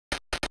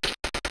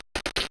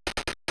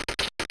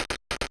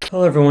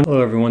Hello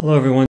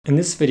everyone. In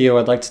this video,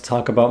 I'd like to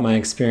talk about my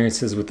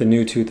experiences with the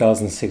new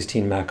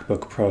 2016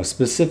 MacBook Pro.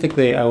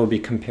 Specifically, I will be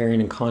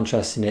comparing and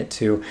contrasting it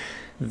to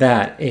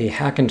a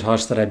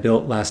Hackintosh that I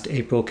built last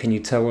April. Can you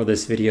tell where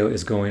this video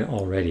is going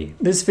already?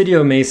 This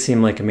video may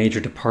seem like a major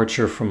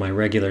departure from my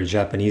regular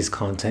Japanese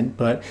content,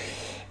 but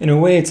in a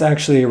way it's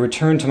actually a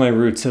return to my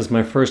roots, as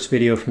my first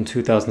video from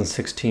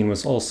 2016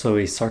 was also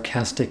a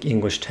sarcastic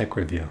English tech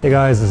review. Hey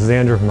guys, this is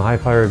Andrew from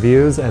Hi-Fi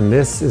Reviews, and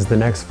this is the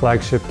next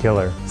flagship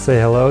killer.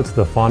 Say hello to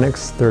the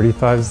Phonics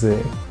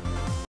 35Z.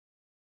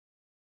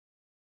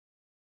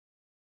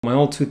 My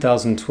old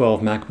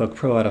 2012 MacBook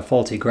Pro had a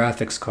faulty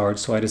graphics card,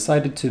 so I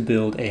decided to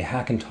build a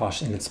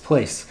Hackintosh in its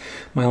place.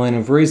 My line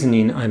of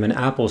reasoning: I'm an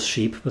Apple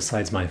sheep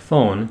besides my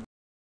phone,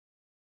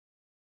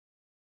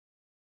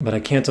 but I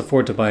can't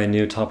afford to buy a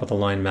new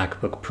top-of-the-line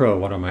MacBook Pro.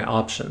 What are my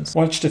options?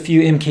 Watched a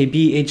few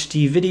MKB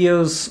HD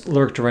videos,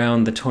 lurked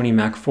around the Tony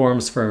Mac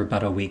forums for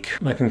about a week.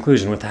 My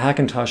conclusion: with the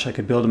Hackintosh, I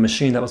could build a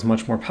machine that was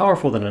much more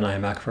powerful than an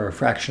iMac for a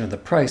fraction of the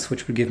price,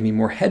 which would give me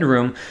more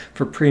headroom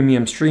for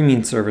premium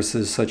streaming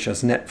services such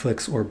as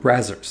Netflix or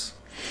Brazzers.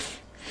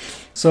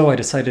 So I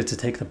decided to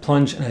take the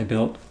plunge and I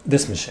built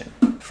this machine.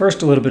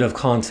 First, a little bit of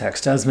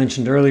context. As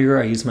mentioned earlier,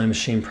 I use my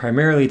machine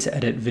primarily to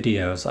edit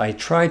videos. I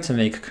try to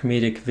make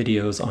comedic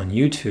videos on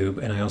YouTube,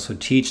 and I also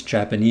teach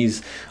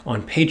Japanese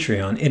on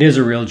Patreon. It is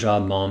a real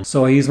job, Mom.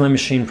 So I use my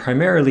machine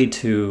primarily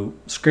to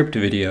script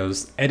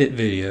videos, edit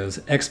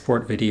videos,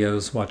 export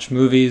videos, watch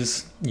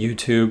movies,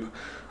 YouTube,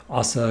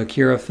 Asa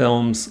Akira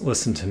films,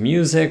 listen to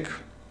music.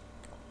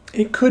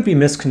 It could be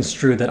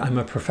misconstrued that I'm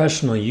a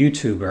professional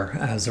YouTuber,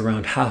 as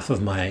around half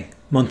of my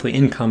monthly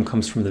income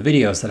comes from the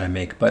videos that I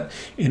make, but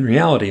in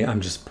reality, I'm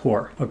just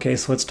poor. Okay,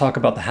 so let's talk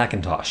about the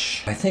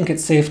Hackintosh. I think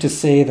it's safe to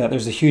say that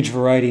there's a huge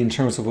variety in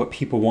terms of what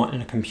people want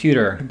in a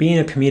computer. Being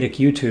a comedic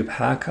YouTube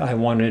hack, I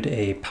wanted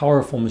a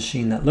powerful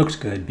machine that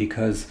looked good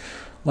because,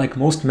 like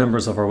most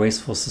members of our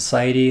wasteful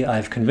society,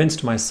 I've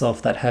convinced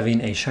myself that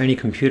having a shiny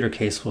computer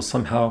case will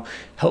somehow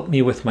help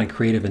me with my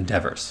creative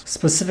endeavors.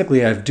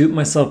 Specifically, I've duped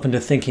myself into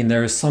thinking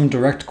there is some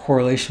direct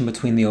correlation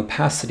between the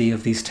opacity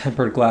of these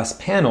tempered glass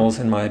panels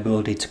and my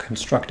ability to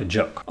construct a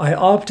joke. I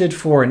opted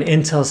for an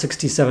Intel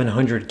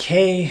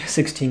 6700K,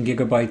 16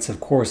 gigabytes of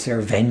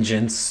Corsair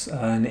Vengeance,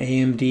 an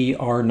AMD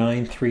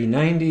R9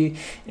 390,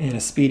 and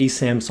a speedy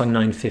Samsung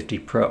 950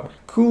 Pro.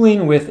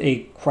 Cooling with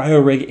a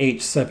CryoRig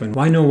H7.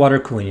 Why no water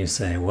cooling, you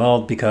say?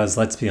 Well, because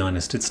let's be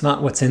honest, it's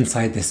not what's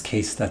inside this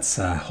case that's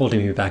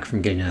holding me back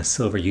from getting a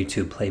silver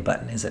YouTube play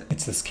button, is it?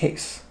 It's this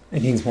case.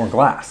 It needs more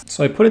glass.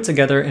 So I put it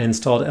together and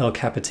installed El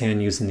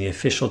Capitan using the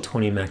official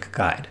Tony Mac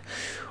guide.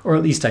 Or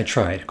at least I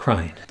tried,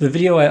 crying. The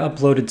video I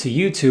uploaded to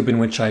YouTube in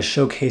which I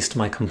showcased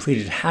my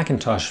completed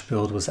Hackintosh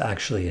build was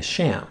actually a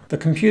sham. The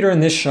computer in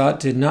this shot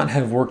did not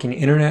have working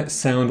internet,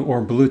 sound,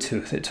 or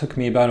Bluetooth. It took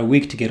me about a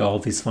week to get all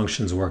of these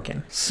functions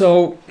working.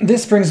 So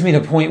this brings me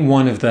to point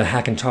one of the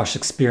Hackintosh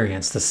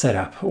experience, the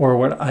setup, or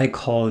what I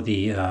call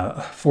the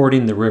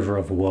fording the river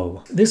of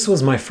woe. This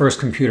was my first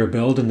computer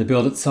build, and the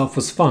build itself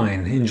was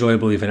fine,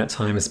 enjoyable even at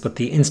times, but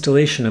the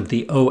installation of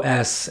the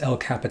OS El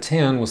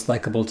Capitan was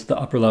likable to the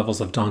upper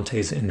levels of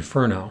Dante's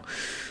Inferno.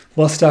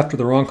 Lust after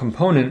the wrong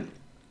component,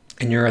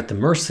 and you're at the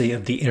mercy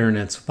of the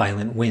internet's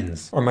violent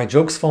winds. Or my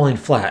jokes falling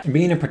flat.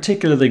 Being a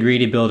particularly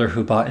greedy builder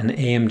who bought an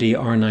AMD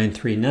R9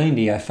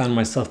 390, I found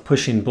myself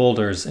pushing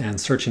boulders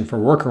and searching for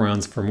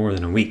workarounds for more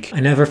than a week.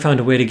 I never found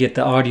a way to get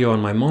the audio on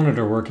my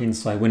monitor working,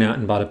 so I went out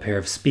and bought a pair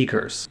of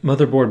speakers.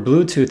 Motherboard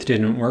Bluetooth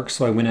didn't work,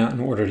 so I went out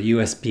and ordered a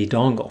USB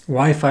dongle.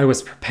 Wi-Fi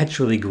was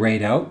perpetually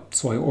grayed out,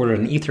 so I ordered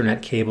an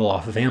Ethernet cable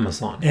off of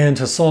Amazon. And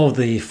to solve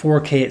the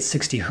 4K at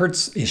 60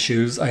 Hz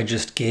issues, I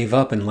just gave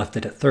up and left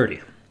it at 30.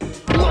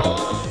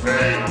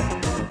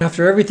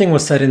 After everything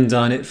was said and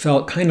done, it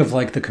felt kind of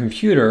like the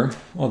computer,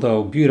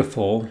 although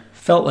beautiful,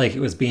 felt like it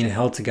was being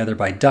held together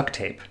by duct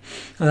tape.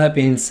 Now, that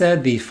being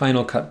said, the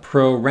Final Cut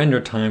Pro render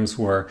times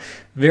were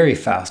very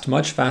fast,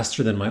 much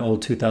faster than my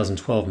old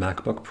 2012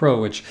 MacBook Pro,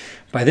 which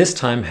by this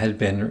time had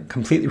been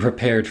completely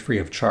repaired free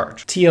of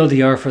charge.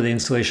 TLDR for the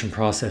installation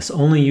process: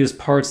 only use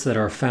parts that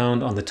are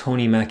found on the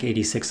Tony Mac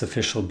 86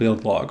 official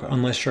build log,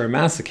 unless you're a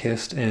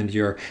masochist and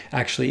you're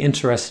actually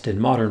interested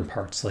in modern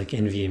parts like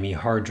NVMe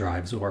hard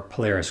drives or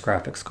Polaris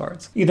graphics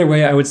cards. Either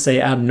way, I would say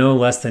add no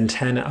less than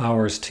 10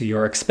 hours to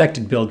your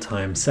expected build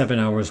time, 7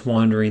 hours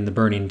wandering the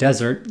burning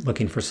desert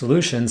looking for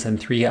solutions, and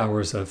 3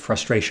 hours of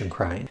frustration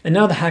crying. And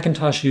now the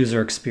Hackintosh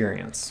user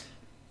experience.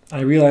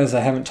 I realize I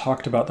haven't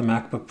talked about the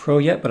MacBook Pro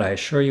yet, but I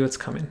assure you it's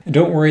coming. And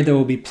don't worry, there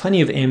will be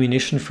plenty of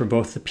ammunition for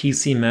both the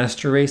PC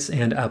master race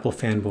and Apple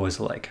fanboys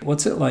alike.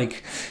 What's it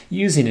like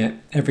using it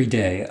every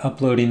day,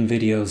 uploading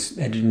videos,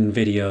 editing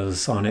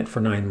videos on it for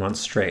 9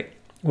 months straight?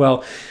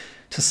 Well,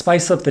 to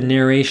spice up the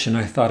narration,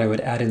 I thought I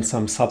would add in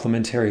some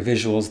supplementary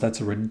visuals. That's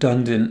a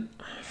redundant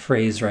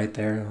phrase right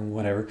there,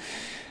 whatever.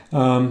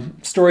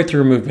 Story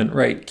through movement,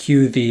 right?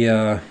 Cue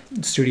the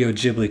Studio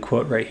Ghibli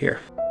quote right here.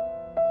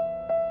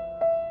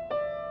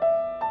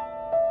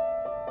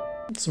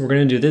 So we're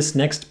going to do this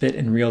next bit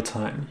in real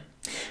time.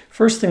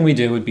 First thing we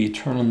do would be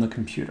turn on the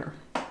computer.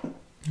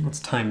 Let's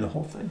time the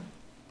whole thing.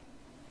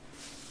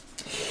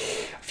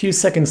 few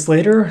seconds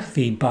later,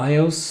 the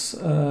BIOS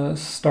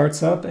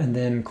starts up and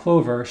then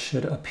Clover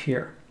should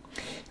appear.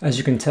 As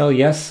you can tell,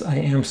 yes, I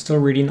am still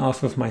reading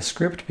off of my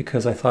script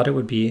because I thought it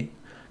would be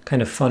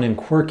kind of fun and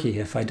quirky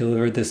if I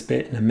delivered this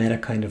bit in a meta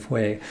kind of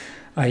way,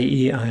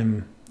 i.e.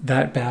 I'm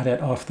that bad at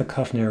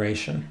off-the-cuff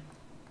narration.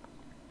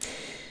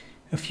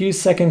 A few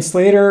seconds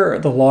later,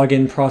 the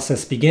login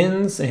process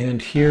begins,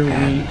 and here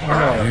we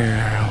are.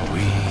 Here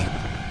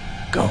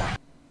we go.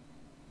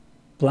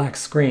 Black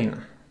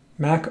screen.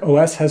 Mac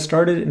OS has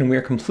started and we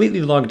are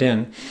completely logged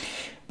in,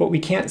 but we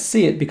can't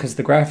see it because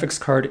the graphics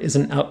card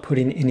isn't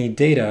outputting any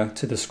data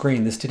to the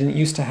screen. This didn't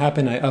used to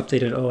happen. I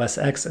updated OS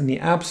X in the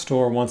App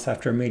Store once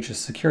after a major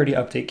security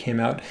update came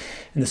out,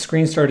 and the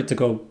screen started to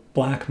go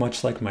black,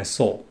 much like my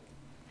soul.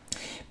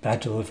 Bad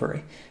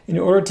delivery. In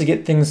order to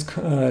get things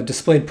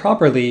displayed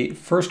properly,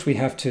 first we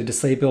have to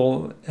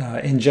disable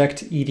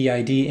inject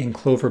EDID in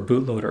Clover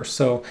bootloader.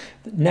 So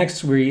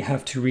next we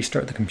have to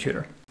restart the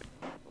computer.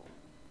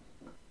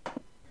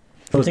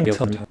 And here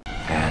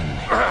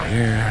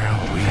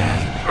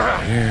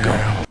we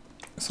go.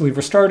 So we've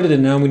restarted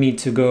and now we need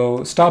to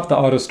go stop the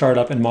auto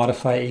startup and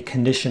modify a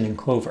condition in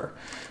Clover.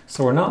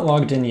 So we're not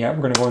logged in yet.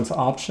 We're going to go into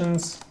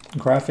Options,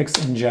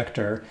 Graphics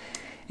Injector,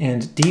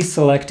 and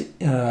deselect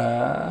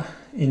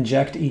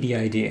Inject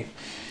EDID.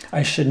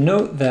 I should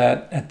note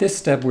that at this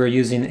step we're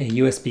using a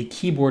USB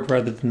keyboard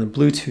rather than the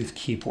Bluetooth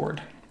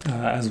keyboard,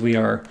 as we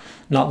are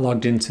not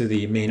logged into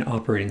the main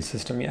operating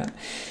system yet.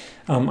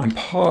 I'm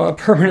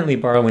permanently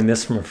borrowing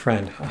this from a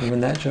friend. I'll ruin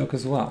that joke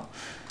as well.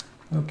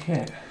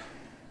 Okay.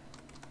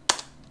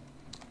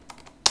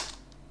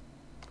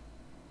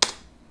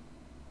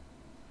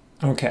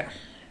 Okay.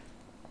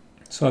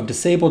 So I've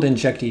disabled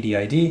Inject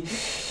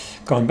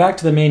EDID, gone back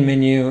to the main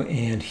menu,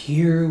 and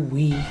here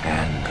we go.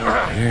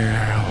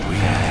 Here we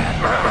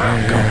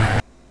go.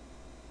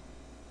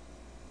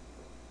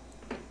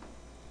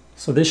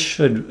 So this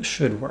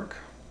should work.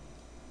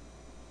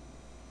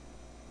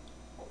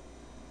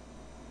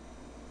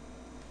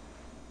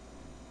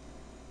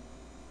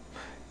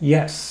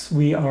 Yes,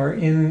 we are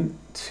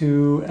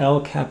into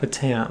El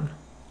Capitan.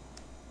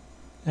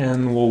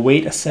 And we'll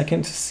wait a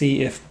second to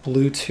see if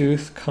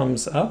Bluetooth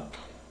comes up.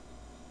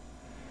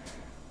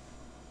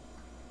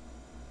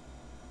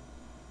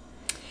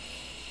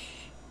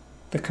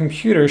 The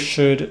computer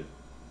should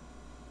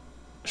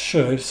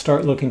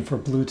start looking for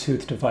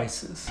Bluetooth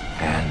devices.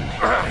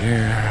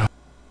 And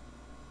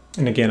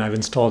again, I've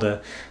installed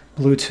a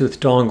Bluetooth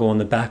dongle in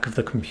the back of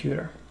the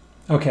computer.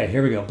 Okay,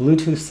 here we go.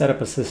 Bluetooth Setup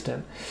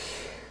Assistant.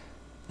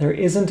 There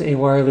isn't a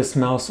wireless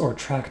mouse or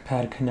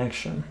trackpad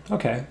connection.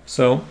 Okay,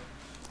 so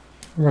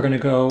we're going to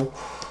go,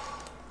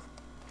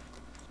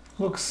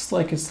 looks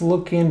like it's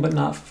looking but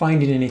not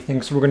finding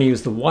anything, so we're going to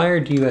use the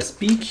wired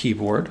USB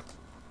keyboard.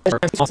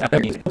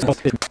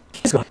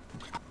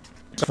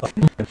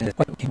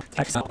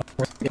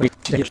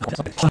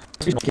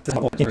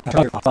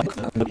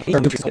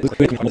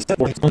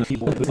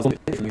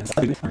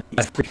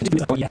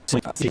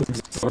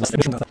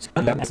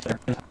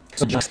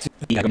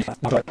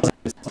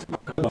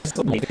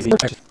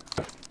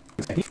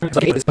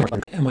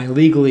 Am I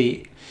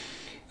legally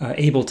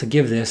able to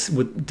give this?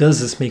 Does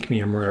this make me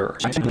a murderer?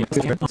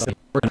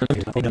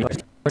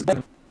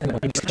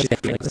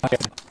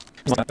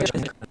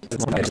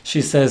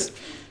 She says,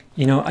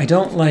 you know, I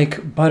don't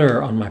like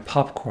butter on my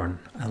popcorn.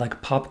 I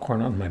like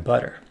popcorn on my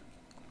butter.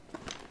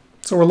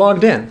 So we're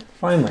logged in,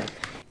 finally.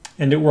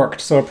 And it worked.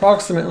 So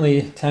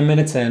approximately 10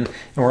 minutes in,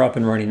 and we're up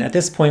and running. At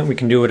this point, we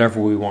can do whatever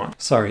we want.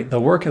 Sorry,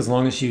 they'll work as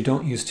long as you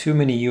don't use too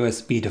many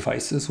USB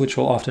devices, which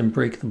will often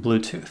break the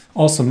Bluetooth.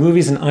 Also,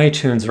 movies and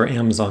iTunes or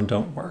Amazon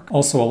don't work.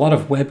 Also, a lot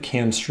of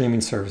webcam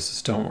streaming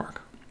services don't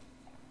work.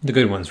 The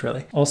good ones,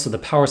 really. Also, the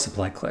power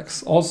supply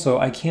clicks. Also,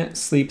 I can't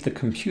sleep. The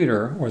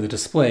computer or the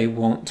display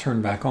won't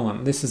turn back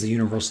on. This is a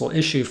universal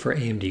issue for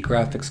AMD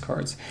graphics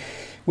cards,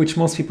 which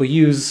most people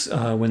use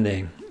when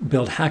they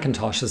build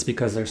Hackintoshes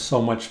because they're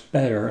so much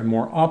better and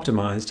more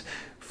optimized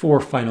for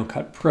Final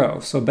Cut Pro.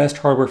 So best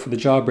hardware for the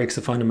job breaks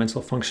a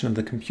fundamental function of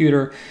the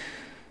computer.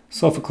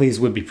 Sophocles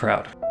would be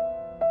proud.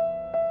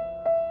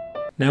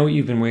 Now what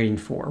you've been waiting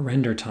for,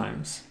 render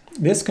times.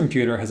 This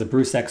computer has a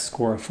Bruce X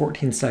score of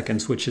 14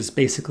 seconds, which is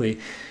basically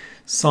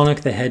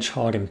Sonic the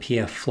Hedgehog and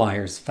PF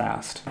Flyers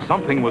fast.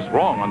 Something was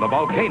wrong on the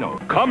volcano.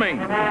 Coming!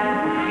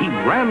 He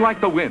ran like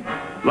the wind.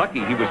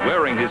 Lucky he was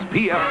wearing his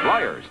PF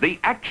Flyers, the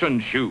action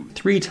shoes.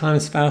 3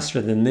 times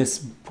faster than this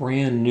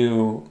brand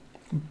new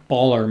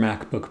baller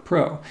MacBook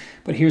Pro.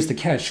 But here's the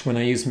catch. When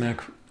I use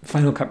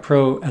Final Cut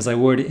Pro as I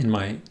would in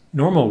my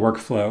normal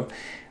workflow,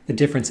 the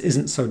difference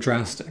isn't so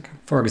drastic.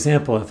 For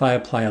example, if I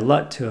apply a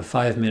LUT to a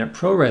 5-minute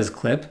ProRes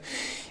clip,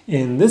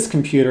 in this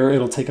computer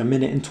it'll take 1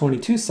 minute and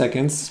 22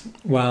 seconds,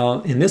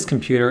 while in this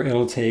computer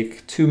it'll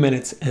take 2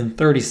 minutes and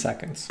 30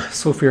 seconds.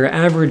 So for your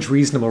average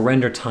reasonable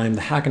render time,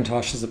 the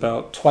Hackintosh is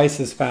about twice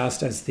as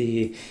fast as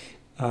the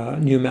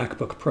new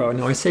MacBook Pro.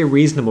 Now I say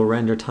reasonable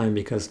render time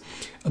because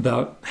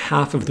about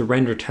half of the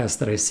render tests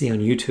that I see on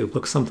YouTube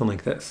look something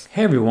like this.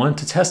 Hey everyone,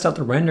 to test out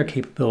the render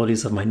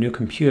capabilities of my new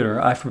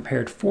computer, I've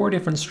prepared 4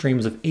 different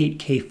streams of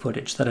 8K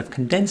footage that I've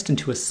condensed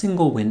into a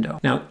single window.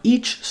 Now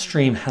each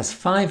stream has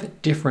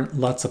 5 different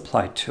LUTs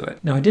applied to it.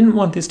 Now I didn't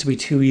want this to be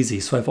too easy,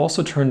 so I've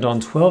also turned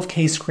on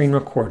 12K screen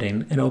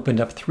recording and opened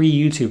up 3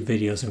 YouTube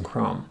videos in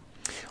Chrome.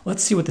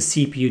 Let's see what the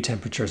CPU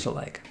temperatures are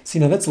like. See,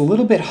 now that's a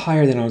little bit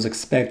higher than I was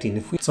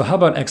expecting. So how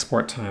about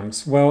export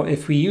times? Well,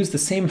 if we use the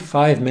same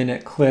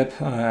 5-minute clip,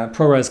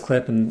 ProRes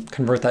clip, and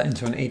convert that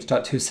into an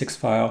H.26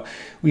 file,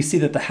 we see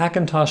that the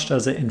Hackintosh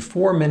does it in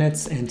 4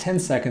 minutes and 10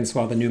 seconds,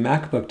 while the new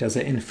MacBook does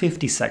it in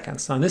 50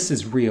 seconds. Now this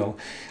is real.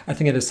 I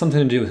think it has something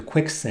to do with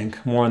quick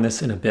sync. More on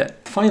this in a bit.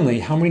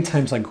 Finally, how many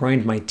times I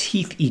grind my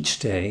teeth each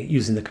day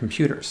using the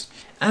computers.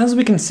 As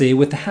we can see,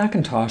 with the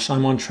Hackintosh,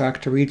 I'm on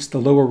track to reach the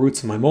lower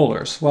roots of my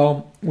molars,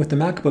 while with the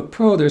MacBook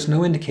Pro, there's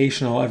no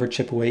indication I'll ever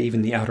chip away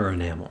even the outer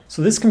enamel.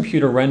 So this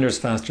computer renders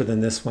faster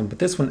than this one, but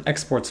this one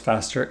exports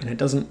faster, and it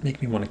doesn't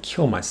make me want to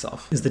kill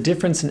myself. Is the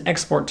difference in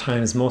export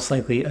times most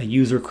likely a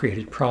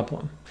user-created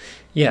problem?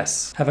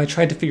 Yes. Have I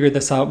tried to figure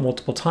this out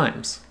multiple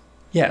times?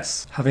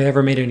 Yes. Have I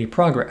ever made any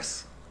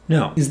progress?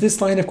 No. Is this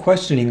line of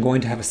questioning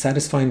going to have a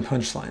satisfying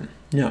punchline?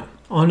 No.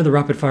 On to the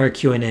rapid-fire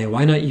Q&A.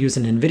 Why not use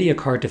an Nvidia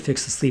card to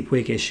fix the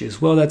sleep-wake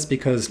issues? Well, that's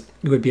because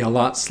it would be a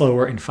lot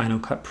slower in Final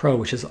Cut Pro,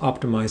 which is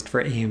optimized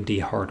for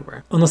AMD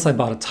hardware. Unless I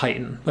bought a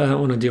Titan, but I don't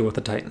want to deal with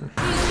the Titan.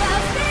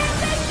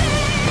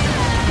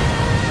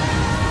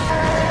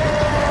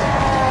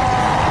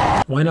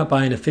 Why not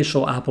buy an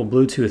official Apple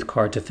Bluetooth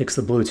card to fix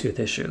the Bluetooth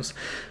issues?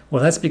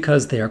 Well, that's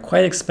because they are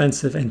quite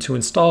expensive, and to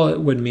install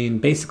it would mean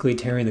basically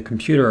tearing the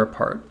computer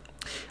apart.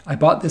 I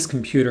bought this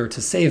computer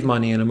to save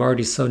money and I'm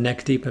already so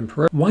neck deep in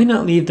peripherals. Why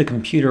not leave the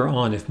computer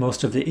on if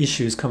most of the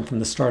issues come from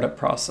the startup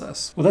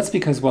process? Well, that's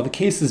because while the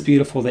case is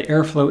beautiful, the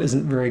airflow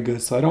isn't very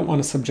good, so I don't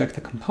want to subject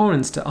the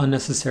components to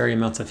unnecessary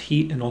amounts of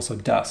heat and also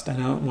dust.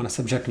 And I don't want to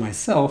subject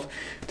myself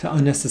to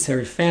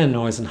unnecessary fan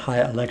noise and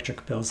high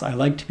electric bills. I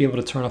like to be able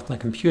to turn off my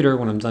computer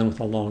when I'm done with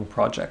a long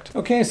project.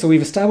 Okay, so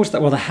we've established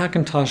that while the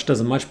Hackintosh does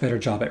a much better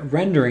job at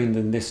rendering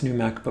than this new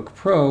MacBook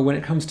Pro, when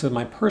it comes to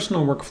my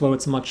personal workflow,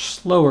 it's much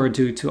slower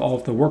due to all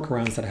of the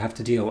workarounds that I have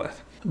to deal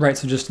with. Right,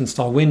 so just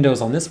install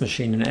Windows on this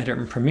machine and edit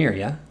in Premiere,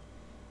 yeah?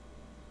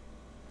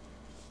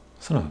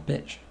 Son of a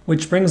bitch.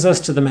 Which brings us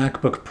to the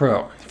MacBook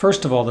Pro.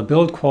 First of all, the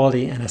build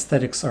quality and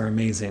aesthetics are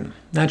amazing.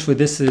 Naturally,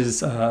 this is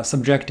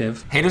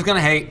subjective. Haters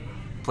gonna hate,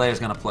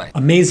 players gonna play.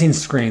 Amazing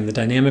screen. The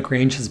dynamic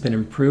range has been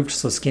improved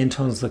so skin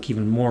tones look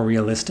even more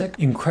realistic.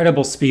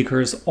 Incredible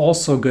speakers,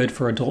 also good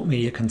for adult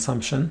media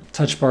consumption.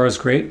 Touch bar is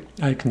great.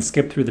 I can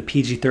skip through the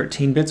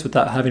PG-13 bits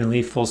without having to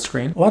leave full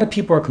screen. A lot of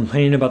people are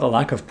complaining about the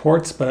lack of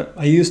ports, but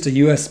I used a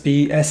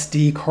USB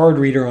SD card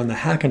reader on the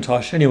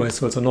Hackintosh anyway,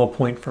 so it's a null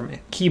point for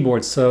me.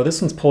 Keyboard, so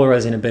this one's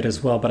polarizing a bit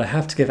as well, but I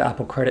have to give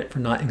Apple credit for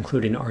not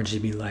including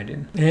RGB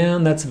lighting.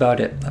 And that's about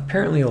it.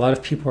 Apparently a lot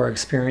of people are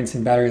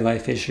experiencing battery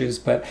life issues,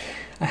 but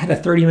I had a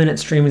 30-minute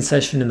streaming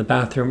session in the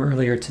bathroom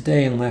earlier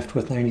today and left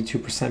with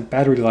 92%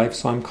 battery life,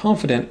 so I'm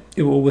confident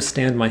it will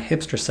withstand my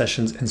hipster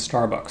sessions in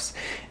Starbucks.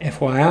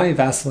 FYI,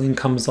 Vaseline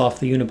comes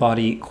off the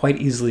unibody quite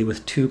easily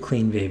with 2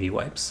 clean baby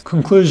wipes.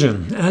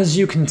 Conclusion. As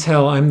you can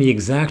tell, I'm the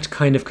exact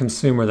kind of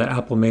consumer that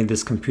Apple made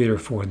this computer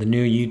for, the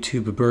new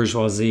YouTube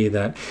bourgeoisie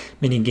that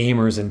many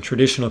gamers and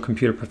traditional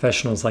computer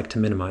professionals like to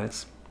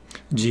minimize.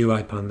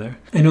 GUI pun there.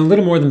 I know a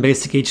little more than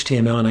basic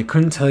HTML, and I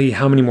couldn't tell you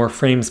how many more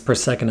frames per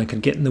second I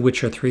could get in The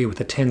Witcher 3 with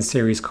a 10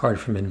 series card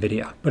from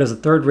Nvidia. But as a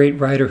third-rate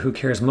writer who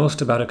cares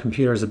most about a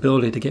computer's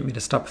ability to get me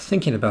to stop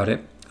thinking about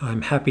it,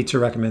 I'm happy to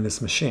recommend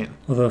this machine.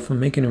 Although if I'm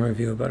making a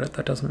review about it,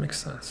 that doesn't make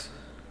sense.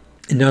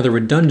 And now the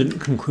redundant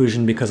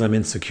conclusion because I'm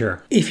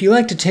insecure. If you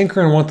like to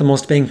tinker and want the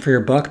most bang for your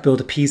buck, build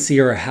a PC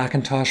or a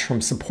Hackintosh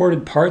from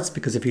supported parts,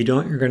 because if you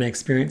don't, you're going to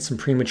experience some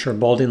premature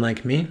balding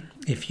like me.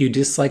 If you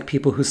dislike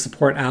people who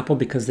support Apple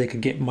because they could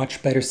get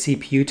much better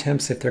CPU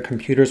temps if their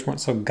computers weren't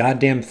so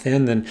goddamn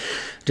thin, then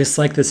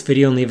dislike this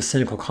video and leave a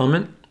cynical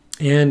comment.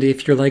 And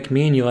if you're like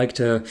me and you like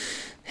to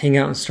hang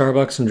out in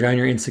Starbucks and drown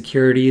your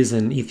insecurities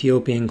in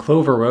Ethiopian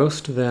clover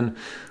roast, then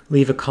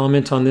leave a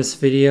comment on this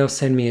video,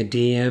 send me a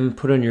DM,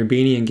 put on your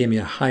beanie, and give me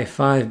a high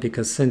five,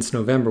 because since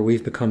November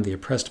we've become the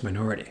oppressed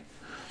minority.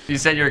 You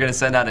said you were gonna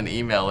send out an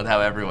email with how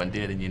everyone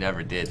did, and you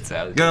never did,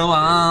 so go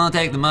on,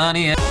 take the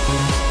money.